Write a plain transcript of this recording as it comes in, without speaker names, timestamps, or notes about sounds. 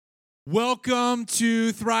Welcome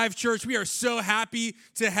to Thrive Church. We are so happy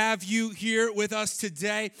to have you here with us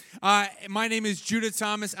today. My name is Judah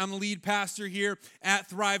Thomas. I'm the lead pastor here at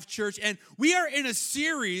Thrive Church. And we are in a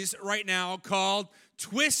series right now called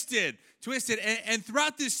Twisted. And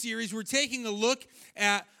throughout this series, we're taking a look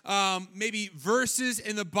at maybe verses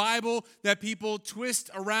in the Bible that people twist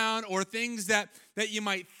around, or things that you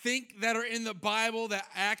might think that are in the Bible that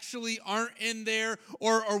actually aren't in there,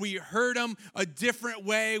 or we heard them a different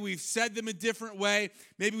way, we've said them a different way,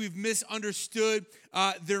 maybe we've misunderstood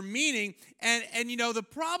their meaning. And you know, the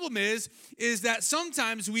problem is that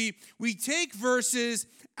sometimes we take verses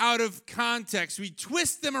out of context. We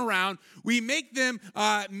twist them around. We make them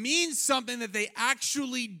mean something that they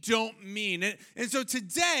actually don't mean. And so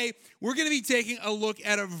today, we're going to be taking a look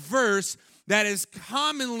at a verse that is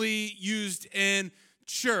commonly used in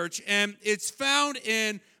church. And it's found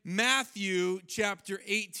in Matthew chapter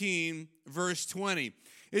 18, verse 20.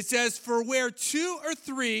 It says, "For where 2 or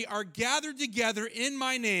 3 are gathered together in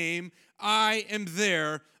my name, I am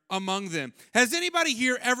there among them." Has anybody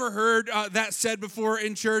here ever heard that said before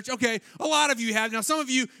in church? Okay, a lot of you have. Now, some of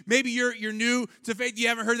you, maybe you're new to faith, you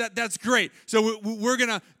haven't heard that. That's great. So we're going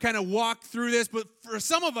to kind of walk through this. But for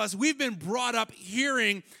some of us, we've been brought up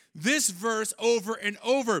hearing this verse over and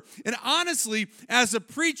over. And honestly, as a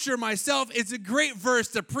preacher myself, it's a great verse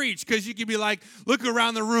to preach, because you can be like, look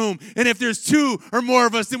around the room, and if there's 2 or more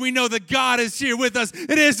of us, then we know that God is here with us.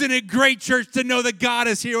 And isn't it great, church, to know that God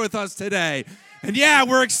is here with us today? And yeah,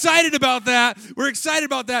 we're excited about that. We're excited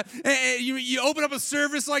about that. And you open up a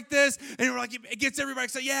service like this, and we're like, it gets everybody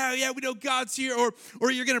excited. Yeah, we know God's here.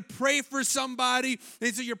 Or you're going to pray for somebody,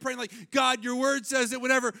 and so you're praying like, God, your word says that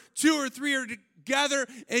whenever 2 or 3 are together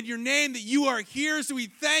in your name, that you are here. So we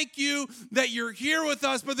thank you that you're here with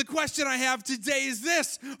us. But the question I have today is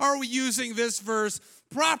this: are we using this verse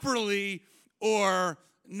properly or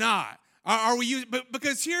not? Are we using?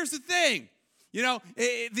 Because here's the thing. You know,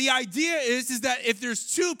 the idea is that if there's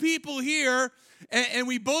 2 people here and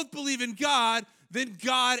we both believe in God, then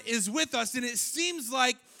God is with us. And it seems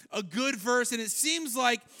like a good verse, and it seems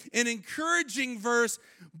like an encouraging verse,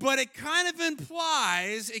 but it kind of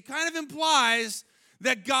implies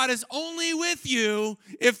that God is only with you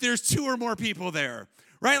if there's 2 or more people there.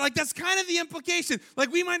 Right? Like, that's kind of the implication.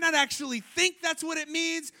 Like, we might not actually think that's what it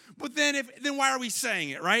means, but then why are we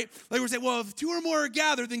saying it, right? Like, we're saying, well, if 2 or more are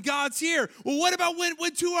gathered, then God's here. Well, what about when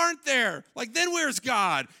 2 aren't there? Like, then where's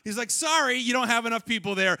God? He's like, sorry, you don't have enough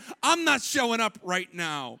people there. I'm not showing up right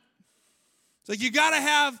now. It's like, you got to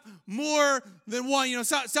have more than one. You know,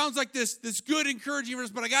 sounds like this good, encouraging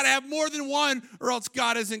verse, but I got to have more than one, or else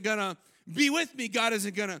God isn't going to be with me. God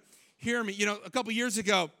isn't going to hear me. You know, a couple years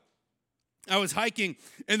ago, I was hiking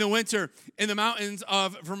in the winter in the mountains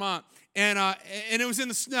of Vermont, and it was in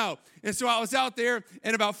the snow. And so I was out there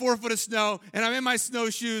in about 4 foot of snow, and I'm in my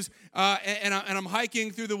snowshoes, and I'm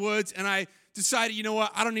hiking through the woods, and I decided, you know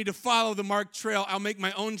what, I don't need to follow the marked trail. I'll make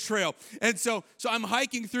my own trail. And so I'm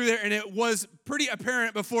hiking through there, and it was pretty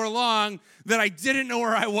apparent before long that I didn't know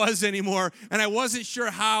where I was anymore, and I wasn't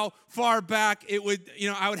sure how far back I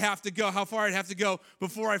would have to go, how far I'd have to go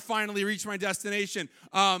before I finally reached my destination.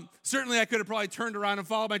 Certainly I could have probably turned around and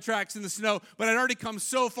followed my tracks in the snow, but I'd already come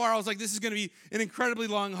so far, I was like, this is going to be an incredibly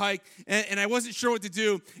long hike, and I wasn't sure what to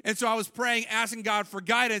do. And so I was praying, asking God for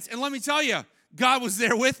guidance, and let me tell you, God was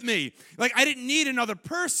there with me. Like, I didn't need another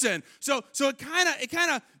person. So it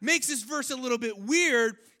kind of makes this verse a little bit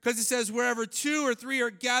weird, because it says, wherever 2 or 3 are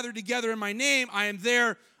gathered together in my name, I am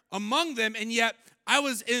there among them. And yet I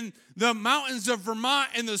was in the mountains of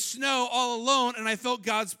Vermont in the snow all alone, and I felt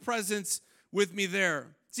God's presence with me there.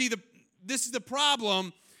 See, this is the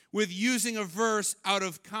problem with using a verse out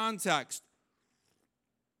of context.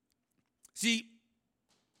 See,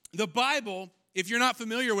 the Bible, if you're not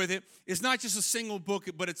familiar with it, it's not just a single book,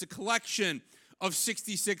 but it's a collection of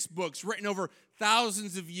 66 books written over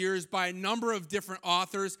thousands of years by a number of different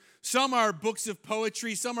authors. Some are books of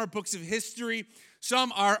poetry, some are books of history,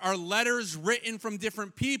 some are letters written from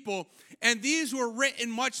different people. And these were written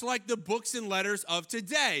much like the books and letters of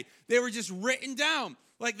today. They were just written down,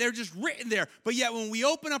 like they're just written there. But yet when we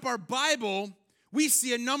open up our Bible, we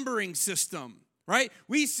see a numbering system, right?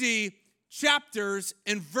 We see chapters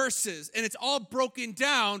and verses, and it's all broken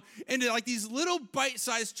down into like these little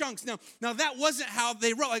bite-sized chunks. Now that wasn't how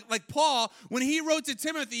they wrote. Like Paul, when he wrote to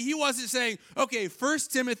Timothy, he wasn't saying, okay, 1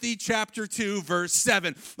 Timothy chapter 2, verse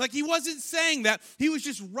 7. Like, he wasn't saying that. He was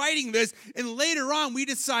just writing this, and later on we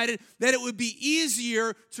decided that it would be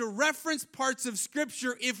easier to reference parts of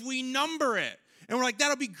Scripture if we number it. And we're like,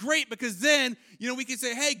 that'll be great, because then we can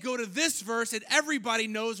say, hey, go to this verse, and everybody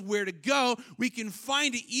knows where to go. We can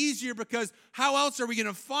find it easier because how else are we going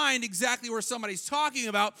to find exactly where somebody's talking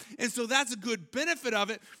about? And so that's a good benefit of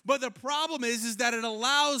it. But the problem is that it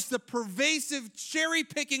allows the pervasive cherry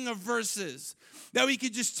picking of verses. That we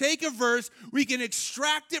could just take a verse, we can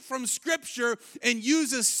extract it from Scripture and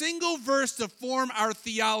use a single verse to form our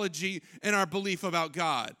theology and our belief about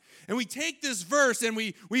God. And we take this verse and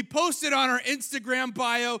we post it on our Instagram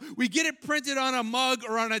bio. We get it printed on a mug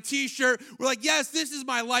or on a t-shirt. We're like, yes, this is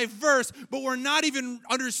my life verse, but we're not even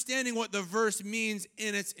understanding what the verse means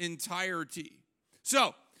in its entirety.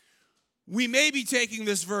 So, we may be taking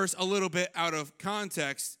this verse a little bit out of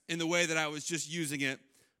context in the way that I was just using it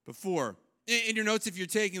before. In your notes, if you're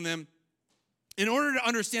taking them, in order to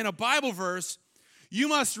understand a Bible verse, you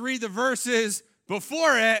must read the verses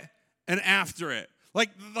before it and after it.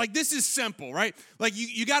 Like this is simple, right? Like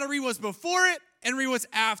you got to read what's before it and read what's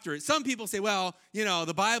after it. Some people say, well,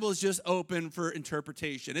 the Bible is just open for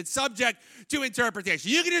interpretation. It's subject to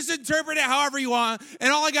interpretation. You can just interpret it however you want,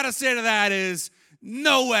 and all I got to say to that is,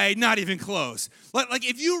 no way, not even close. Like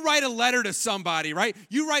if you write a letter to somebody, right?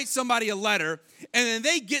 You write somebody a letter, and then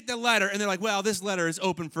they get the letter, and they're like, well, this letter is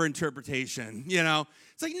open for interpretation,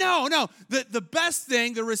 It's like, no. The best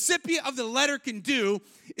thing the recipient of the letter can do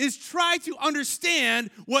is try to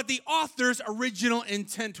understand what the author's original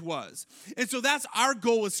intent was. And so that's our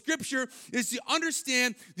goal with Scripture, is to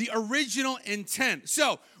understand the original intent.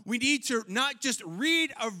 So we need to not just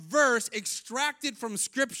read a verse extracted from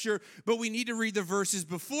Scripture, but we need to read the verses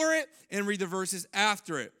before it and read the verses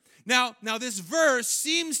after it. Now this verse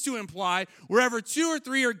seems to imply wherever two or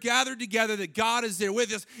three are gathered together that God is there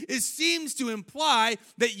with us. It seems to imply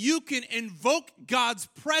that you can invoke God's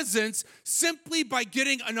presence simply by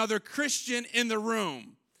getting another Christian in the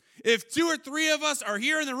room. If two or three of us are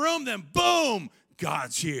here in the room, then boom,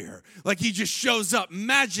 God's here. Like he just shows up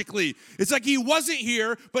magically. It's like he wasn't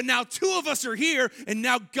here, but now two of us are here, and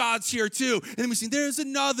now God's here too. And then we see there's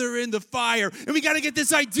another in the fire. And we got to get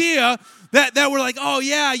this idea that we're like, oh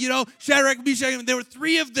yeah, Shadrach, Meshach, there were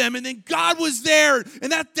three of them, and then God was there.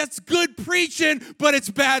 And that's good preaching, but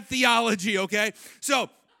it's bad theology, okay?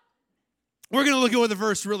 So we're going to look at what the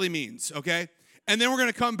verse really means, okay? And then we're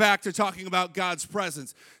going to come back to talking about God's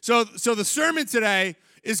presence. So the sermon today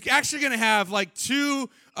is actually going to have like two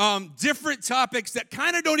different topics that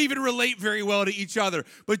kind of don't even relate very well to each other.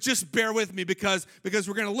 But just bear with me because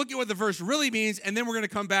we're going to look at what the verse really means, and then we're going to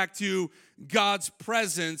come back to God's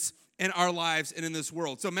presence in our lives and in this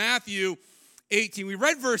world. So Matthew 18, we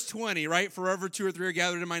read verse 20, right? Forever two or three are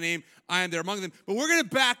gathered in my name, I am there among them. But we're going to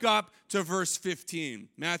back up to verse 15,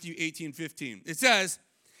 Matthew 18:15. It says,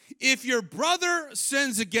 if your brother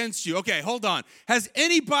sins against you, okay, hold on. Has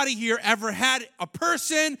anybody here ever had a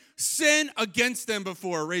person sin against them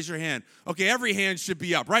before? Raise your hand. Okay, every hand should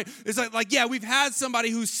be up, right? It's like yeah, we've had somebody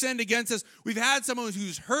who's sinned against us. We've had someone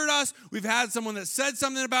who's hurt us. We've had someone that said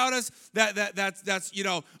something about us that's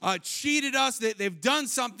cheated us. They've done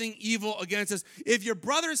something evil against us. If your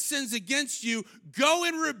brother sins against you, go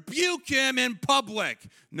and rebuke him in public.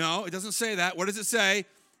 No, it doesn't say that. What does it say?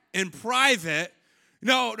 In private.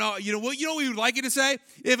 No, you know what we would like it to say?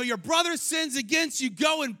 If your brother sins against you,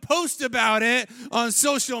 go and post about it on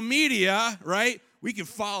social media, right? We can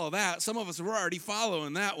follow that. Some of us are already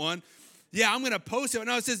following that one. Yeah, I'm going to post it.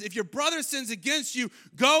 No, it says, if your brother sins against you,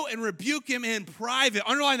 go and rebuke him in private.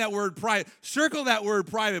 Underline that word private. Circle that word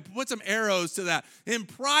private. Put some arrows to that. In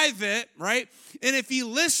private, right? And if he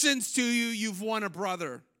listens to you, you've won a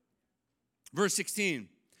brother. Verse 16.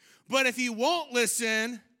 But if he won't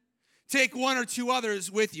listen, take one or two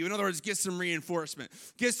others with you. In other words, get some reinforcement.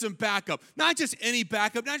 Get some backup. Not just any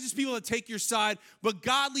backup, not just people that take your side, but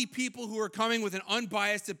godly people who are coming with an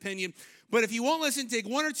unbiased opinion. But if you won't listen, take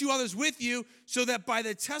one or two others with you, so that by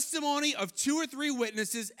the testimony of two or three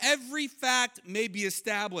witnesses, every fact may be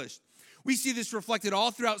established. We see this reflected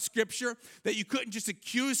all throughout Scripture, that you couldn't just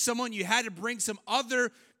accuse someone. You had to bring some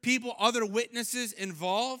other people, other witnesses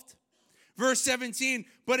involved. Verse 17,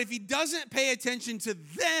 but if he doesn't pay attention to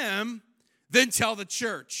them, then tell the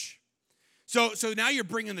church. So now you're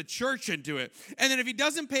bringing the church into it. And then if he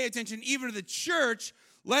doesn't pay attention even to the church,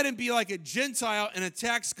 let him be like a Gentile and a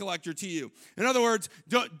tax collector to you. In other words,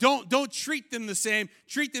 don't treat them the same.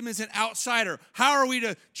 Treat them as an outsider. How are we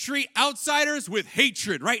to treat outsiders? With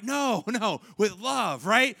hatred, right? No, with love,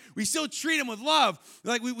 right? We still treat them with love.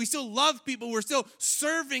 Like we still love people. We're still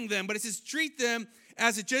serving them. But it says treat them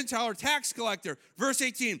as a Gentile or tax collector. Verse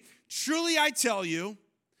 18, truly I tell you,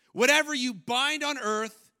 whatever you bind on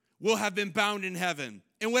earth will have been bound in heaven,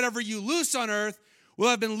 and whatever you loose on earth will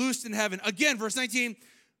have been loosed in heaven. Again, verse 19,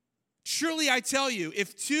 truly I tell you,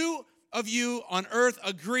 if two of you on earth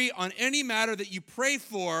agree on any matter that you pray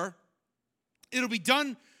for, it'll be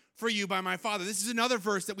done for you by my Father. This is another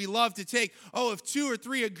verse that we love to take. Oh, if 2 or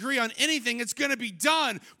 3 agree on anything, it's going to be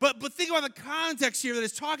done. But think about the context here that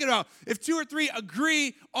it's talking about. If 2 or 3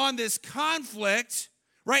 agree on this conflict,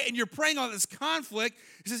 right, and you're praying on this conflict,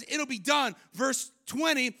 it says it'll be done. Verse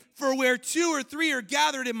 20, for where 2 or 3 are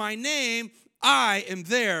gathered in my name, I am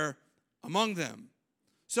there among them.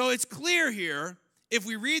 So it's clear here, if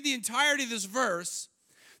we read the entirety of this verse,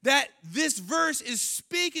 that this verse is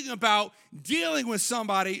speaking about dealing with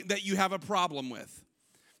somebody that you have a problem with.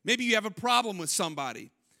 Maybe you have a problem with somebody,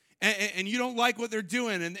 and you don't like what they're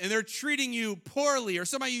doing, and they're treating you poorly, or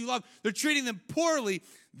somebody you love, they're treating them poorly.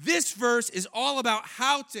 This verse is all about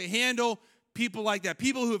how to handle people like that,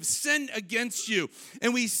 people who have sinned against you.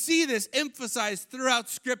 And we see this emphasized throughout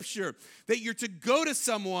Scripture, that you're to go to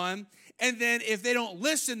someone, and then if they don't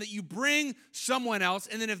listen, that you bring someone else.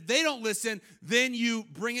 And then if they don't listen, then you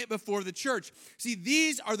bring it before the church. See,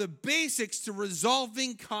 these are the basics to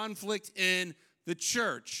resolving conflict in the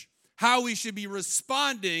church, how we should be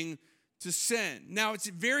responding to sin. Now, it's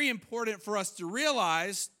very important for us to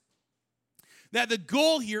realize that the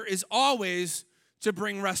goal here is always to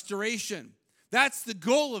bring restoration. That's the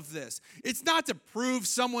goal of this. It's not to prove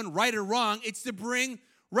someone right or wrong. It's to bring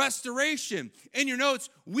restoration. In your notes,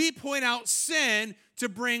 we point out sin to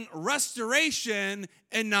bring restoration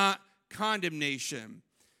and not condemnation.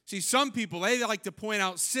 See, some people, they like to point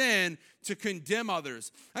out sin to condemn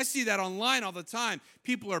others. I see that online all the time.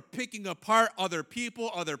 People are picking apart other people,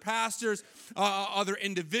 other pastors, other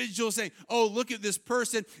individuals, saying, oh, look at this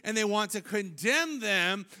person, and they want to condemn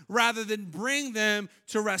them rather than bring them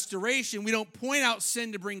to restoration. We don't point out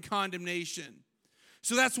sin to bring condemnation.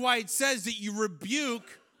 So that's why it says that you rebuke.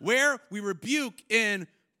 Where? We rebuke in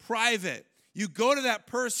private. You go to that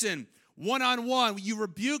person one-on-one. You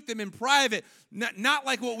rebuke them in private. Not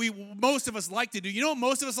like what most of us like to do. You know what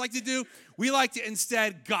most of us like to do? We like to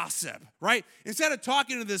instead gossip, right? Instead of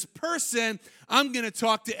talking to this person, I'm going to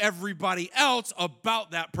talk to everybody else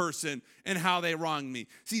about that person and how they wronged me.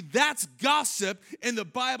 See, that's gossip, and the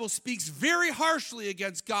Bible speaks very harshly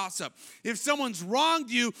against gossip. If someone's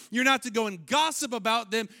wronged you, you're not to go and gossip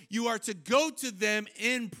about them. You are to go to them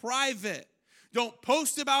in private. Don't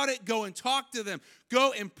post about it. Go and talk to them.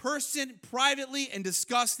 Go in person, privately, and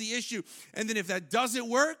discuss the issue. And then if that doesn't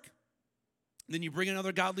work, then you bring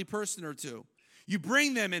another godly person or two. You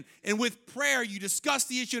bring them, and with prayer, you discuss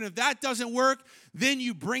the issue. And if that doesn't work, then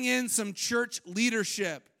you bring in some church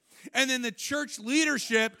leadership. And then the church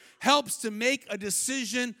leadership helps to make a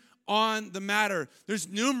decision on the matter. There's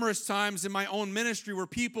numerous times in my own ministry where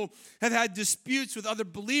people have had disputes with other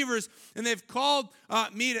believers, and they've called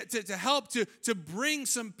me to help to bring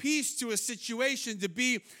some peace to a situation, to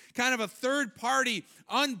be kind of a third party,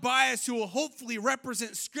 unbiased, who will hopefully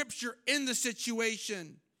represent Scripture in the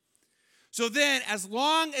situation. So then, as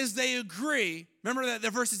long as they agree, remember that the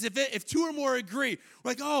verse is, if 2 or more agree,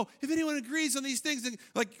 we're like, oh, if anyone agrees on these things, then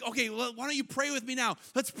like, okay, well, why don't you pray with me now?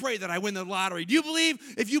 Let's pray that I win the lottery. Do you believe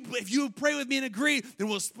if you pray with me and agree, then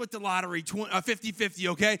we'll split the lottery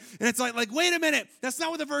 50-50, okay? And it's like, wait a minute, that's not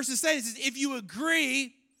what the verse is saying. It says, if you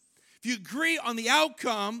agree on the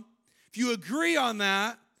outcome, if you agree on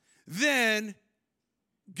that, then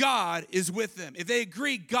God is with them. If they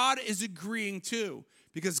agree, God is agreeing too,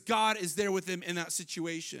 because God is there with them in that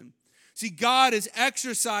situation. See, God is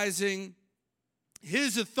exercising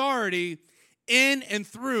his authority in and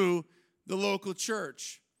through the local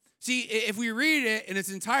church. See, if we read it in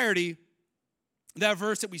its entirety, that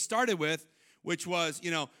verse that we started with, which was,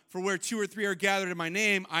 for where 2 or 3 are gathered in my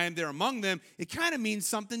name, I am there among them, it kind of means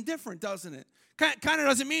something different, doesn't it? Kind of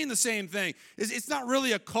doesn't mean the same thing. It's not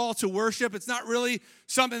really a call to worship. It's not really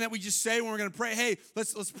something that we just say when we're going to pray. Hey,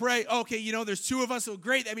 let's pray. Okay, there's 2 of us. So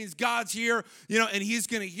great. That means God's here, and he's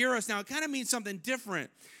going to hear us. Now, it kind of means something different.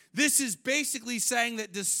 This is basically saying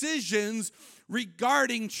that decisions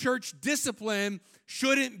regarding church discipline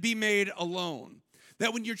shouldn't be made alone.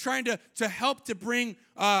 That when you're trying to help to bring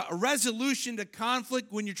a resolution to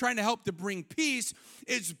conflict, when you're trying to help to bring peace,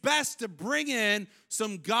 it's best to bring in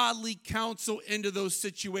some godly counsel into those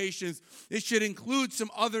situations. It should include some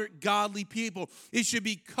other godly people. It should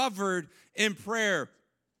be covered in prayer.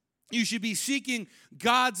 You should be seeking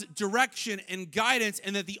God's direction and guidance,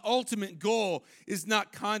 and that the ultimate goal is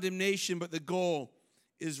not condemnation, but the goal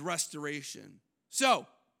is restoration. So,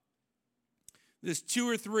 this 2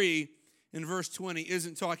 or 3 in verse 20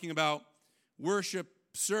 isn't talking about worship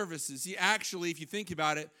services. See, actually, if you think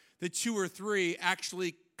about it, the 2 or 3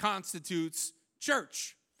 actually constitutes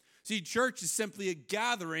church. See, church is simply a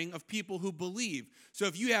gathering of people who believe. So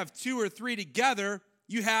if you have 2 or 3 together,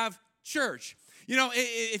 you have church. You know,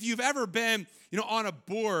 if you've ever been, on a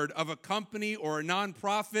board of a company or a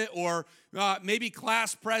nonprofit or maybe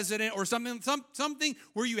class president or something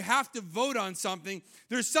where you have to vote on something,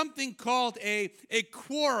 there's something called a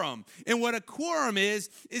quorum. And what a quorum is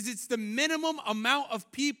it's the minimum amount of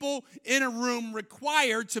people in a room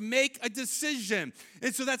required to make a decision.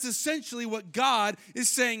 And so that's essentially what God is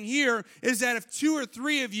saying here, is that if 2 or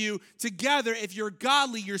 3 of you together, if you're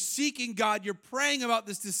godly, you're seeking God, you're praying about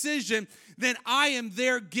this decision, then I am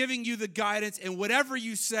there giving you the guidance, and whatever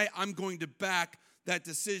you say, I'm going to back that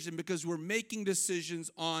decision because we're making decisions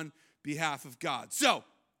on behalf of God. So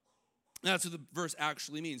that's what the verse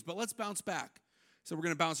actually means. But let's bounce back. So we're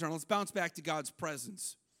going to bounce around. Let's bounce back to God's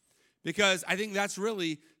presence, because I think that's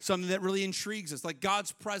really something that really intrigues us. Like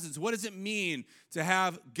God's presence, what does it mean to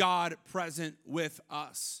have God present with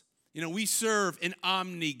us? We serve an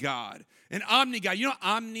omni God. An omni God. You know what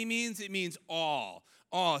omni means? It means all.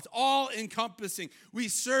 It's all encompassing. We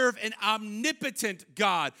serve an omnipotent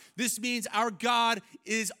God. This means our God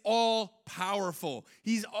is all powerful.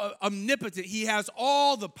 He's omnipotent. He has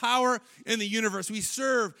all the power in the universe. We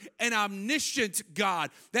serve an omniscient God.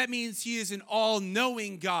 That means he is an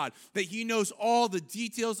all-knowing God, that he knows all the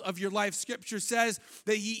details of your life. Scripture says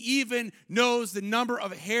that he even knows the number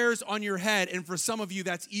of hairs on your head. And for some of you,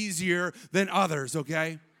 that's easier than others,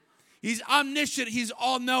 okay? He's omniscient. He's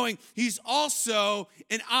all-knowing. He's also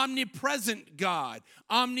an omnipresent God.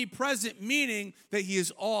 Omnipresent meaning that he is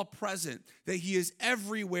all present, that he is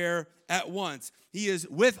everywhere at once. He is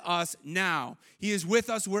with us now. He is with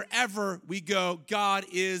us wherever we go. God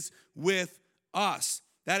is with us.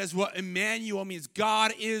 That is what Emmanuel means.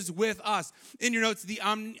 God is with us. In your notes, the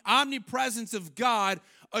omnipresence of God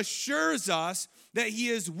assures us that he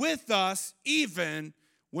is with us even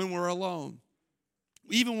when we're alone.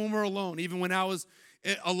 Even when we're alone, even when I was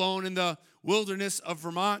alone in the wilderness of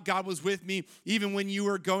Vermont, God was with me. Even when you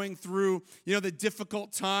were going through, the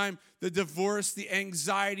difficult time, the divorce, the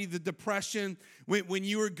anxiety, the depression, when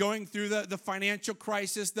you were going through the financial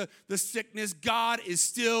crisis, the sickness, God is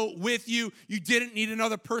still with you. You didn't need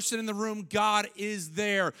another person in the room. God is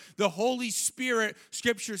there. The Holy Spirit,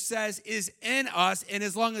 Scripture says, is in us, and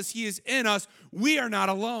as long as he is in us, we are not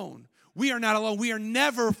alone. We are not alone. We are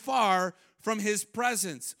never far from his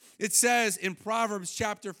presence. It says in Proverbs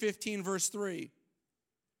chapter 15, verse 3,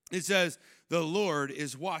 it says, the Lord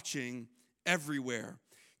is watching everywhere,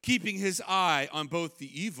 keeping his eye on both the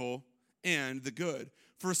evil and the good.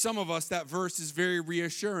 For some of us, that verse is very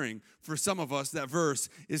reassuring. For some of us, that verse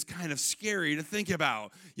is kind of scary to think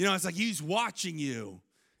about. It's like he's watching you.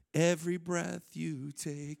 Every breath you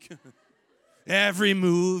take, every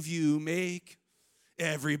move you make,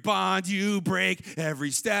 every bond you break, every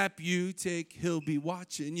step you take, he'll be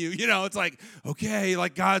watching you. It's like, okay,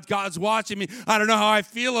 like God's watching me. I don't know how I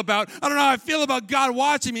feel about God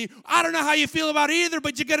watching me. I don't know how you feel about it either,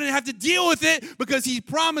 but you're going to have to deal with it because he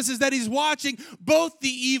promises that he's watching both the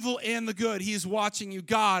evil and the good. He's watching you.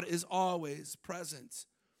 God is always present.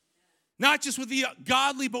 Not just with the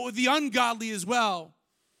godly, but with the ungodly as well.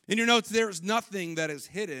 In your notes, there is nothing that is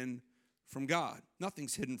hidden from God.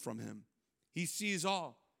 Nothing's hidden from him. He sees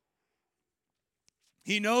all.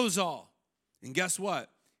 He knows all. And guess what?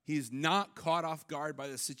 He's not caught off guard by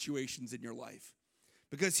the situations in your life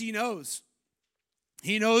because he knows.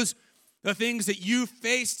 He knows the things that you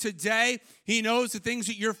face today. He knows the things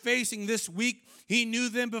that you're facing this week. He knew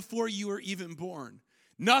them before you were even born.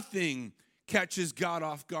 Nothing catches God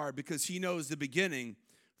off guard because he knows the beginning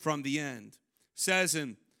from the end. It says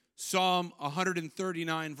in Psalm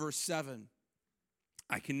 139, verse 7,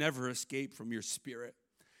 I can never escape from your spirit.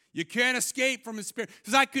 You can't escape from his spirit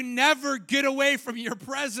because I can never get away from your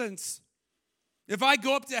presence. If I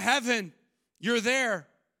go up to heaven, you're there.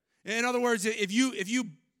 In other words, if you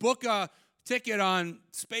book a ticket on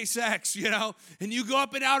SpaceX, and you go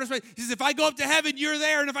up in outer space, he says, if I go up to heaven, you're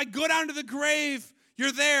there. And if I go down to the grave,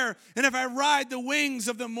 you're there. And if I ride the wings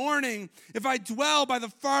of the morning, if I dwell by the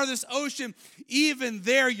farthest ocean, even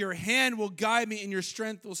there your hand will guide me and your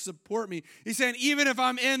strength will support me. He's saying, even if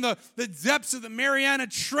I'm in the depths of the Mariana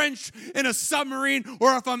Trench in a submarine,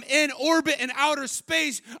 or if I'm in orbit in outer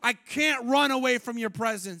space, I can't run away from your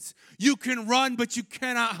presence. You can run, but you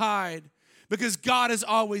cannot hide. Because God is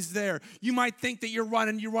always there. You might think that you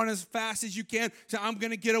run as fast as you can. So I'm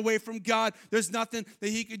going to get away from God. There's nothing that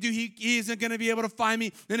he could do. He isn't going to be able to find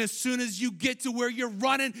me. And as soon as you get to where you're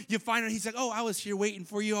running, you find out he's like, oh, I was here waiting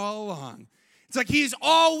for you all along. It's like he's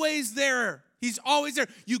always there. He's always there.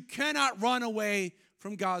 You cannot run away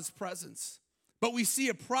from God's presence. But we see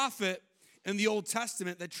a prophet in the Old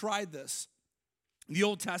Testament that tried this. The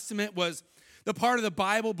Old Testament was the part of the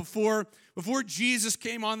Bible before Jesus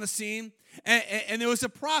came on the scene. And there was a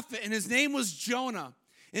prophet, and his name was Jonah.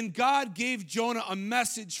 And God gave Jonah a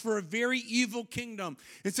message for a very evil kingdom.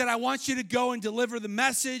 And said, I want you to go and deliver the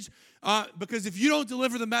message, because if you don't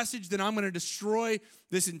deliver the message, then I'm going to destroy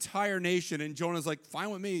this entire nation. And Jonah's like,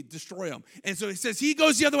 fine with me, destroy them. And so he says, he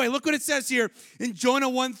goes the other way. Look what it says here in Jonah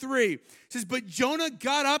 1:3. It says, but Jonah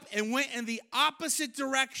got up and went in the opposite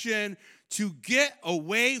direction to get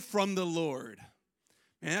away from the Lord.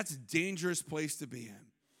 Man, that's a dangerous place to be in.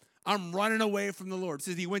 I'm running away from the Lord. It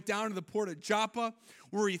says he went down to the port of Joppa,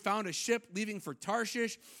 where he found a ship leaving for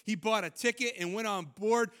Tarshish. He bought a ticket and went on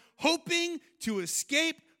board, hoping to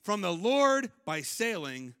escape from the Lord by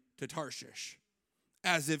sailing to Tarshish,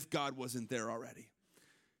 as if God wasn't there already.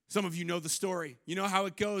 Some of you know the story. You know how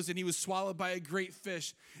it goes, and he was swallowed by a great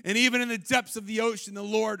fish. And even in the depths of the ocean, the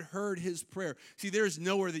Lord heard his prayer. See, there's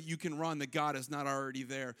nowhere that you can run that God is not already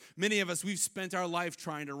there. Many of us, we've spent our life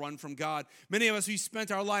trying to run from God. Many of us, we've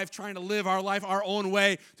spent our life trying to live our life our own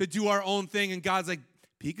way, to do our own thing, and God's like,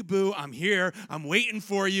 peekaboo, I'm here. I'm waiting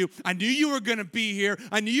for you. I knew you were going to be here.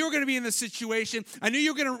 I knew you were going to be in this situation. I knew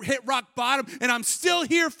you were going to hit rock bottom, and I'm still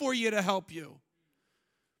here for you to help you.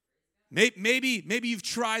 Maybe you've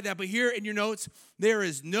tried that, but here in your notes, there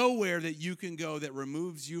is nowhere that you can go that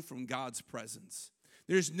removes you from God's presence.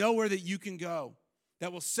 There's nowhere that you can go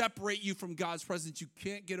that will separate you from God's presence. You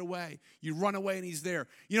can't get away. You run away and he's there.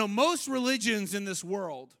 You know, most religions in this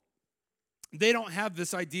world, they don't have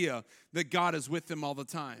this idea that God is with them all the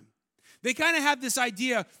time. They kind of have this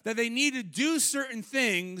idea that they need to do certain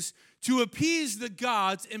things to appease the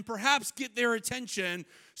gods and perhaps get their attention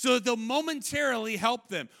so that they'll momentarily help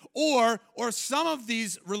them. Or some of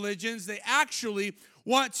these religions, they actually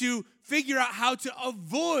want to figure out how to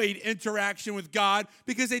avoid interaction with God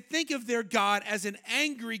because they think of their God as an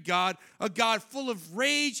angry God, a God full of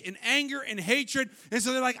rage and anger and hatred. And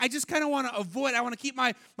so they're like, I just kind of want to avoid, I want to keep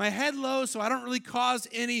my head low so I don't really cause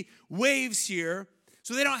any waves here.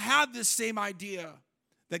 So they don't have this same idea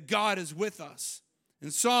that God is with us. In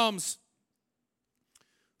Psalms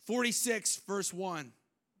 46, verse 1, it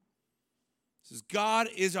says, God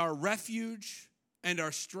is our refuge and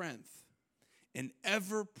our strength, an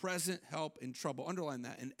ever-present help in trouble. Underline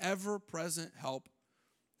that, an ever-present help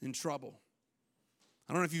in trouble.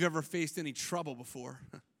 I don't know if you've ever faced any trouble before,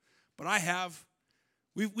 but I have.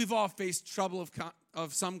 We've all faced trouble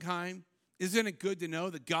of some kind. Isn't it good to know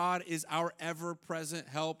that God is our ever-present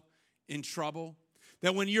help in trouble?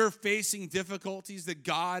 That when you're facing difficulties, that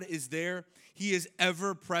God is there. He is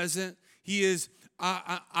ever-present. He is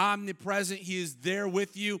omnipresent. He is there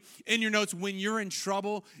with you. In your notes, when you're in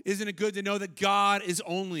trouble, isn't it good to know that God is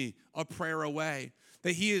only a prayer away?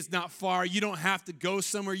 That he is not far. You don't have to go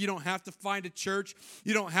somewhere. You don't have to find a church.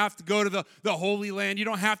 You don't have to go to the Holy Land. You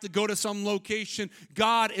don't have to go to some location.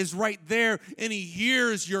 God is right there, and he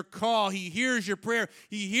hears your call. He hears your prayer.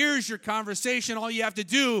 He hears your conversation. All you have to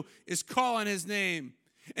do is call on his name.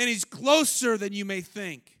 And he's closer than you may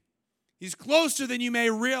think. He's closer than you may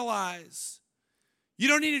realize. You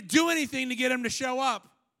don't need to do anything to get him to show up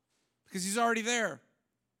because he's already there.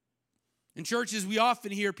 In churches, we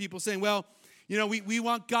often hear people saying, well, you know, we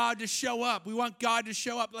want God to show up. We want God to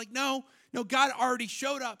show up. Like, no, God already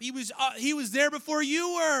showed up. He was there before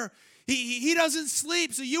you were. He doesn't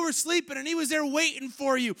sleep, so you were sleeping, and he was there waiting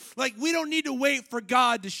for you. Like, we don't need to wait for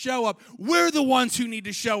God to show up. We're the ones who need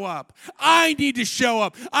to show up. I need to show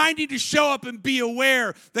up. I need to show up and be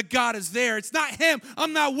aware that God is there. It's not him.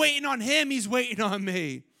 I'm not waiting on him. He's waiting on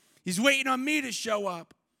me. He's waiting on me to show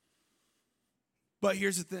up. But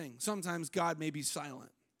here's the thing. Sometimes God may be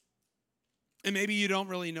silent. And maybe you don't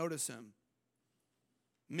really notice him.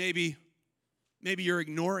 Maybe you're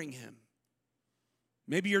ignoring him.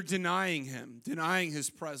 Maybe you're denying him, denying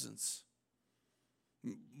his presence.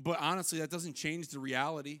 But honestly, that doesn't change the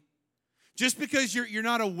reality. Just because you're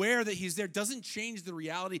not aware that he's there doesn't change the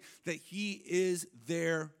reality that he is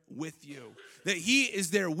there with you. That he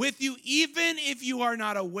is there with you, even if you are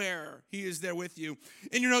not aware, he is there with you.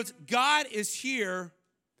 In your notes, God is here,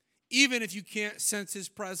 even if you can't sense his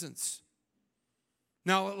presence.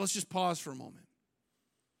 Now, let's just pause for a moment.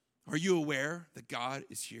 Are you aware that God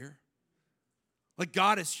is here? Like,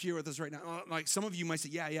 God is here with us right now. Like, some of you might say,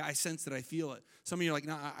 yeah, I sense it, I feel it. Some of you are like,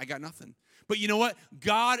 no, I got nothing. But you know what?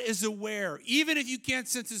 God is aware, even if you can't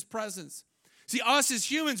sense his presence. See, us as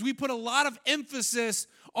humans, we put a lot of emphasis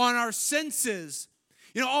on our senses.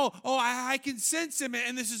 You know, I can sense him,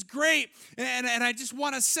 and this is great, and I just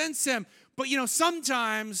want to sense him. But, you know,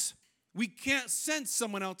 sometimes we can't sense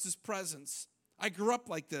someone else's presence. I grew up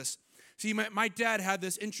like this. See, my dad had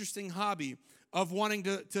this interesting hobby of wanting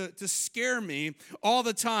to scare me all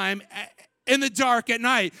the time in the dark at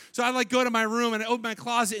night. So I'd like go to my room and open my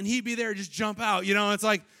closet and he'd be there and just jump out, it's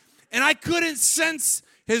like, and I couldn't sense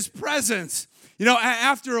his presence.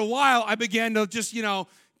 After a while, I began to just,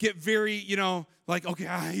 get very, like,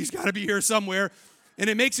 okay, he's got to be here somewhere. And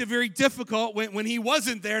it makes it very difficult when he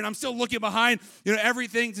wasn't there and I'm still looking behind,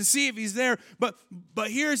 everything to see if he's there. But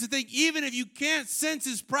here's the thing, even if you can't sense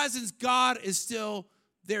his presence, God is still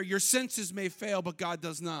there. Your senses may fail, but God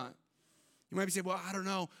does not. You might be saying, well, I don't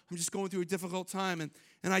know. I'm just going through a difficult time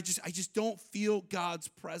and I just don't feel God's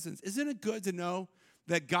presence. Isn't it good to know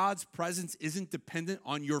that God's presence isn't dependent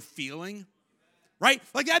on your feeling? Right?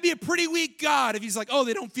 Like that'd be a pretty weak God if he's like, oh,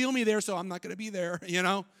 they don't feel me there, so I'm not going to be there,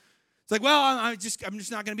 It's like, well, I'm just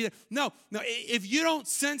not going to be there. No, if you don't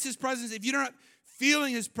sense his presence, if you're not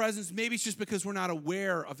feeling his presence, maybe it's just because we're not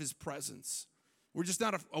aware of his presence. We're just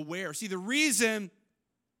not aware. See, the reason,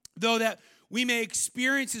 though, that we may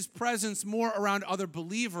experience his presence more around other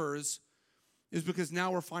believers is because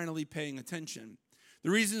now we're finally paying attention. The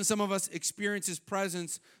reason some of us experience his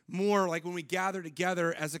presence more, like when we gather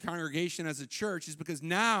together as a congregation, as a church, is because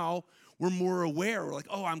now we're more aware. We're like,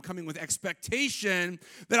 oh, I'm coming with expectation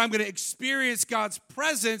that I'm going to experience God's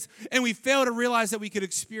presence, and we fail to realize that we could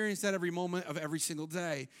experience that every moment of every single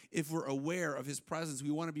day if we're aware of his presence. We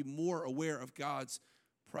want to be more aware of God's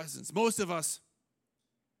presence. Most of us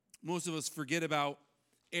forget about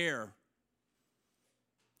air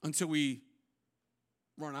until we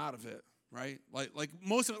run out of it, right? Like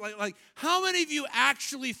most of it, like how many of you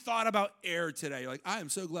actually thought about air today? Like, I am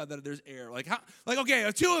so glad that there's air.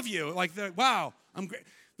 Okay, two of you, wow, I'm great.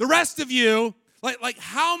 The rest of you,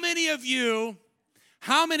 how many of you,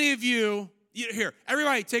 here,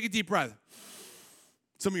 everybody take a deep breath.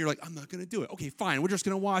 Some of you are like, I'm not going to do it. Okay, fine, we're just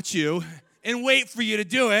going to watch you and wait for you to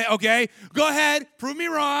do it, okay? Go ahead, prove me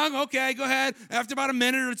wrong, okay, go ahead. After about a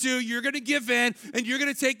minute or two, you're going to give in, and you're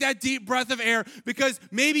going to take that deep breath of air because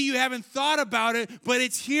maybe you haven't thought about it, but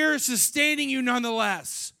it's here sustaining you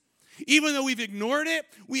nonetheless. Even though we've ignored it,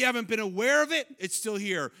 we haven't been aware of it, it's still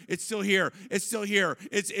here, it's still here, it's still here.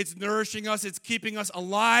 It's nourishing us, it's keeping us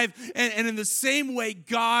alive, and in the same way,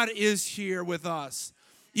 God is here with us.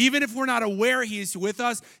 Even if we're not aware he's with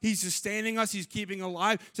us, he's sustaining us, he's keeping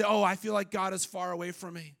alive. Say, oh, I feel like God is far away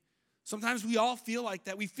from me. Sometimes we all feel like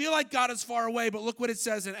that. We feel like God is far away, but look what it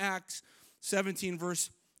says in Acts 17,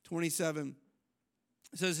 verse 27.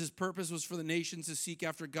 It says his purpose was for the nations to seek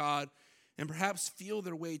after God and perhaps feel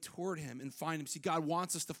their way toward him and find him. See, God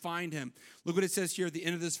wants us to find him. Look what it says here at the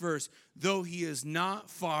end of this verse. Though he is not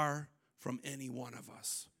far from any one of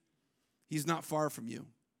us. He's not far from you.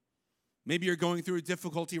 Maybe you're going through a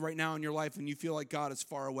difficulty right now in your life and you feel like God is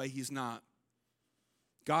far away. He's not.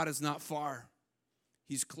 God is not far.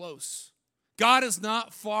 He's close. God is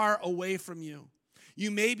not far away from you. You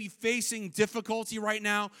may be facing difficulty right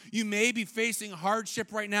now. You may be facing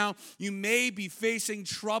hardship right now. You may be facing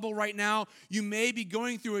trouble right now. You may be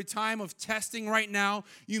going through a time of testing right now.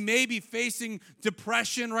 You may be facing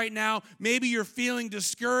depression right now. Maybe you're feeling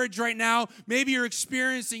discouraged right now. Maybe you're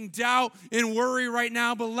experiencing doubt and worry right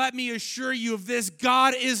now. But let me assure you of this,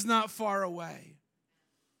 God is not far away.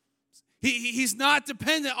 He's not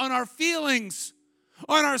dependent on our feelings,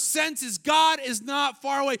 on our senses. God is not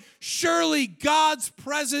far away. Surely God's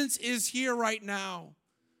presence is here right now.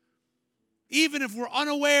 Even if we're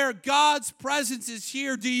unaware, God's presence is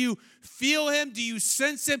here. Do you feel him? Do you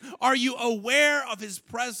sense him? Are you aware of his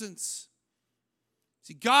presence?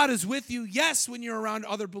 See, God is with you, yes, when you're around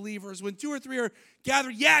other believers. When two or three are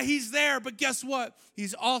gathered, yeah, he's there. But guess what?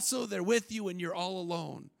 He's also there with you when you're all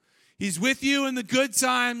alone. He's with you in the good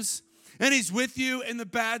times, and he's with you in the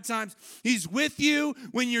bad times. He's with you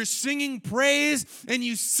when you're singing praise and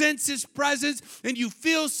you sense his presence and you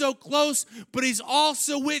feel so close, but he's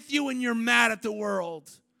also with you when you're mad at the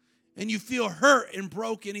world and you feel hurt and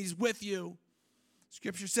broken. He's with you.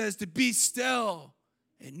 Scripture says to be still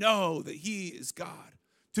and know that he is God.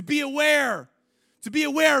 To be aware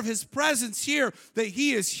of his presence here, that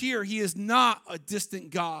he is here. He is not a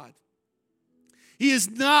distant God. He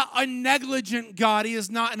is not a negligent God. He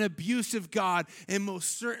is not an abusive God. And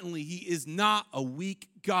most certainly, he is not a weak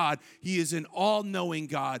God. He is an all-knowing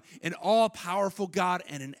God, an all-powerful God,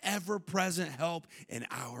 and an ever-present help in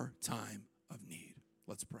our time of need.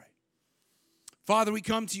 Let's pray. Father, we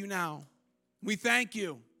come to you now. We thank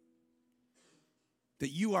you that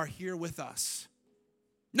you are here with us.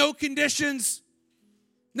 No conditions,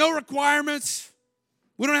 no requirements.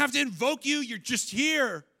 We don't have to invoke you. You're just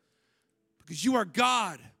here. Because you are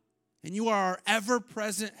God, and you are our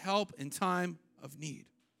ever-present help in time of need.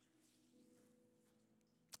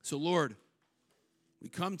 So, Lord, we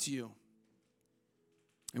come to you,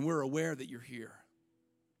 and we're aware that you're here.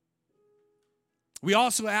 We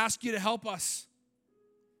also ask you to help us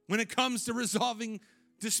when it comes to resolving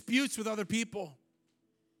disputes with other people,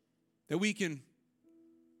 that we can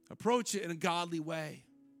approach it in a godly way,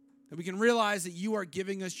 that we can realize that you are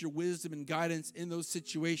giving us your wisdom and guidance in those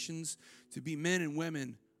situations to be men and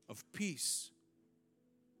women of peace.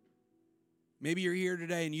 Maybe you're here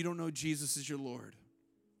today and you don't know Jesus as your Lord.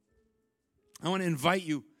 I want to invite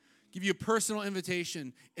you, give you a personal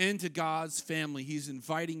invitation into God's family. He's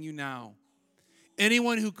inviting you now.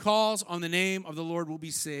 Anyone who calls on the name of the Lord will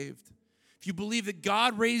be saved. If you believe that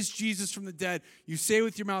God raised Jesus from the dead, you say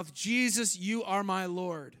with your mouth, Jesus, you are my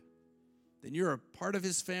Lord. Then you're a part of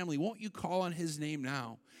his family. Won't you call on his name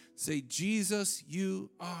now? Say, Jesus,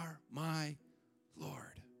 you are my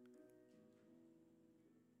Lord.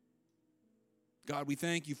 God, we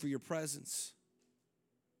thank you for your presence.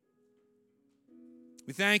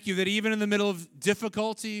 We thank you that even in the middle of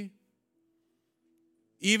difficulty,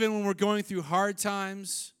 even when we're going through hard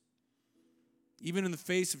times, even in the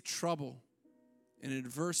face of trouble and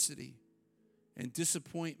adversity and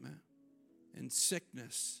disappointment and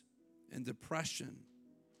sickness and depression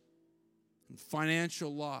and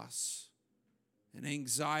financial loss and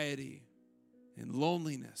anxiety and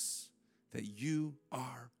loneliness, that you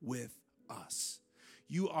are with us.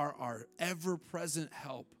 You are our ever-present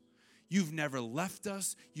help. You've never left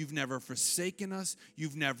us. You've never forsaken us.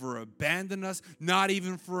 You've never abandoned us, not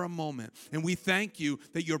even for a moment. And we thank you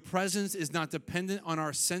that your presence is not dependent on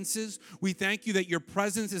our senses. We thank you that your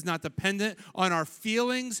presence is not dependent on our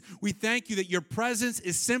feelings. We thank you that your presence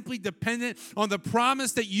is simply dependent on the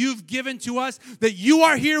promise that you've given to us, that you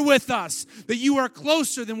are here with us, that you are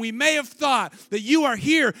closer than we may have thought, that you are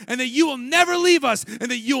here and that you will never leave us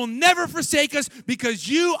and that you will never forsake us, because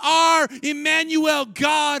you are Emmanuel,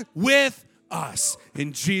 God with us.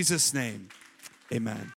 In Jesus' name, amen.